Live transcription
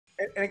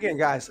And again,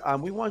 guys,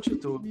 we want you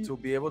to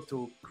be able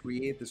to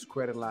create this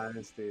credit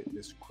lines,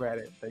 this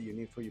credit that you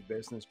need for your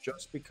business.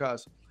 Just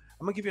because,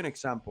 I'm gonna give you an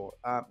example.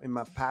 In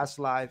my past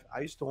life, I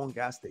used to own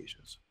gas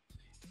stations,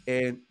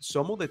 and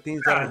some of the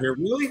things Get that out of here,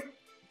 really?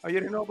 oh, you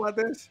didn't know about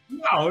this?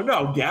 No,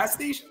 no, gas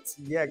stations.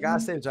 Yeah,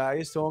 gas stations. I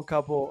used to own a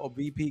couple of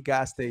BP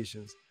gas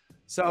stations.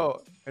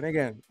 So, and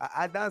again,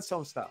 I done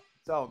some stuff.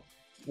 So,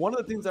 one of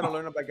the things that I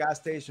learned about gas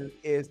stations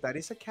is that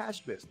it's a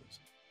cash business,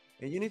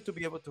 and you need to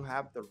be able to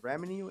have the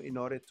revenue in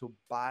order to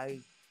buy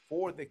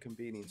for the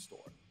convenience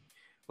store.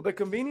 Well, the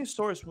convenience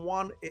store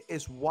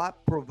is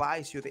what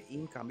provides you the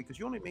income because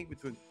you only make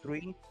between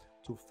 3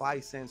 to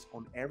 5 cents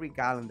on every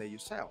gallon that you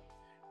sell.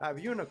 Now, if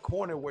you're in a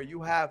corner where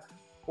you have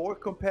four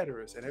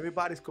competitors and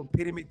everybody's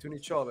competing between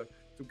each other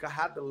to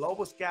have the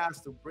lowest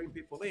gas to bring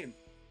people in,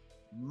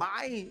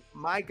 my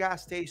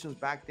gas stations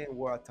back then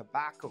were a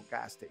tobacco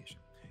gas station.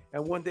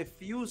 And when the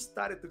fuse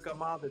started to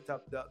come out,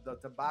 the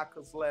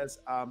tobacco-less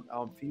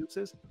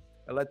fuses,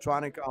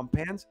 electronic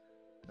pens,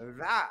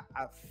 that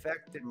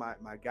affected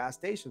my gas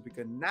stations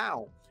because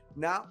now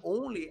not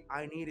only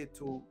I needed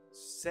to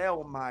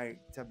sell my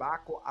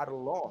tobacco at a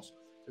loss.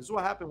 This is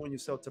what happened when you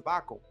sell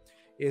tobacco,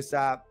 is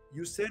that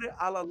you sell it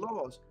at a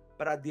loss,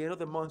 but at the end of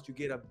the month you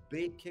get a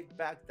big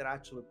kickback that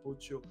actually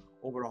puts you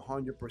over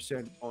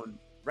 100% on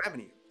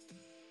revenue.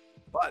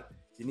 But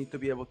you need to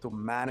be able to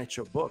manage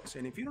your books.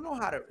 And if you don't know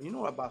how to, you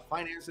know about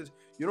finances,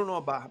 you don't know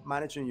about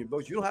managing your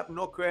books, you don't have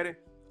no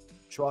credit,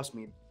 trust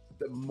me,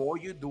 the more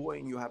you do it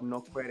and you have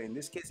no credit. In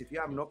this case, if you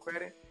have no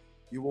credit,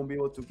 you won't be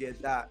able to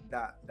get that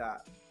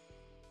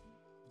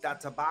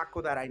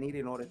tobacco that I need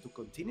in order to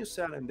continue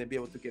selling and then be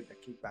able to get the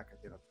kickback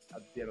at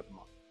the end of the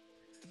month.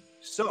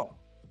 So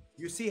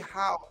you see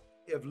how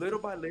if little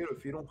by little,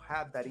 if you don't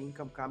have that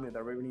income coming,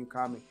 that revenue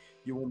coming,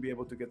 you won't be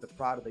able to get the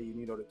product that you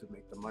need in order to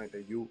make the money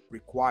that you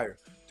require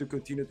to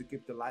continue to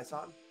keep the lights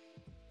on.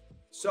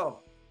 So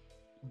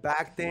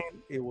back then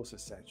it was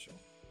essential.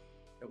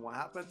 And what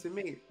happened to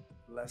me,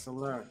 lesson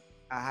learned.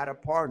 I had a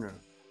partner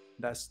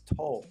that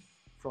stole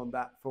from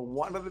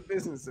one of the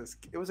businesses.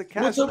 It was a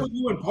cash. What's up with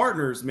you and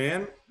partners,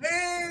 man?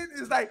 Man,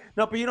 it's like,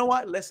 no, but you know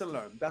what? Lesson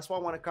learned. That's why I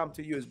want to come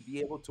to you is be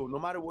able to, no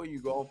matter where you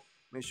go,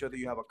 make sure that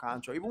you have a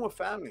contract, even with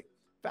family.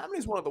 Family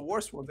is one of the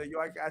worst ones that you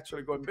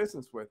actually go in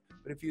business with.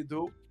 But if you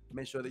do,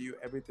 make sure that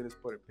everything is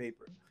put in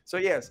paper. So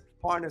yes,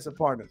 partners are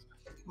partners.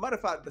 Matter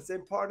of fact, the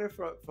same partner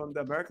from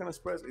the American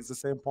Express is the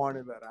same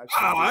partner that I.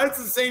 Oh,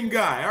 it's the same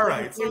guy. All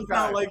right, so it's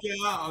not like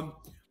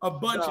a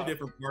bunch of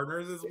different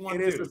partners. It's one.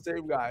 It is the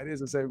same guy. It is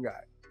the same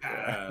guy.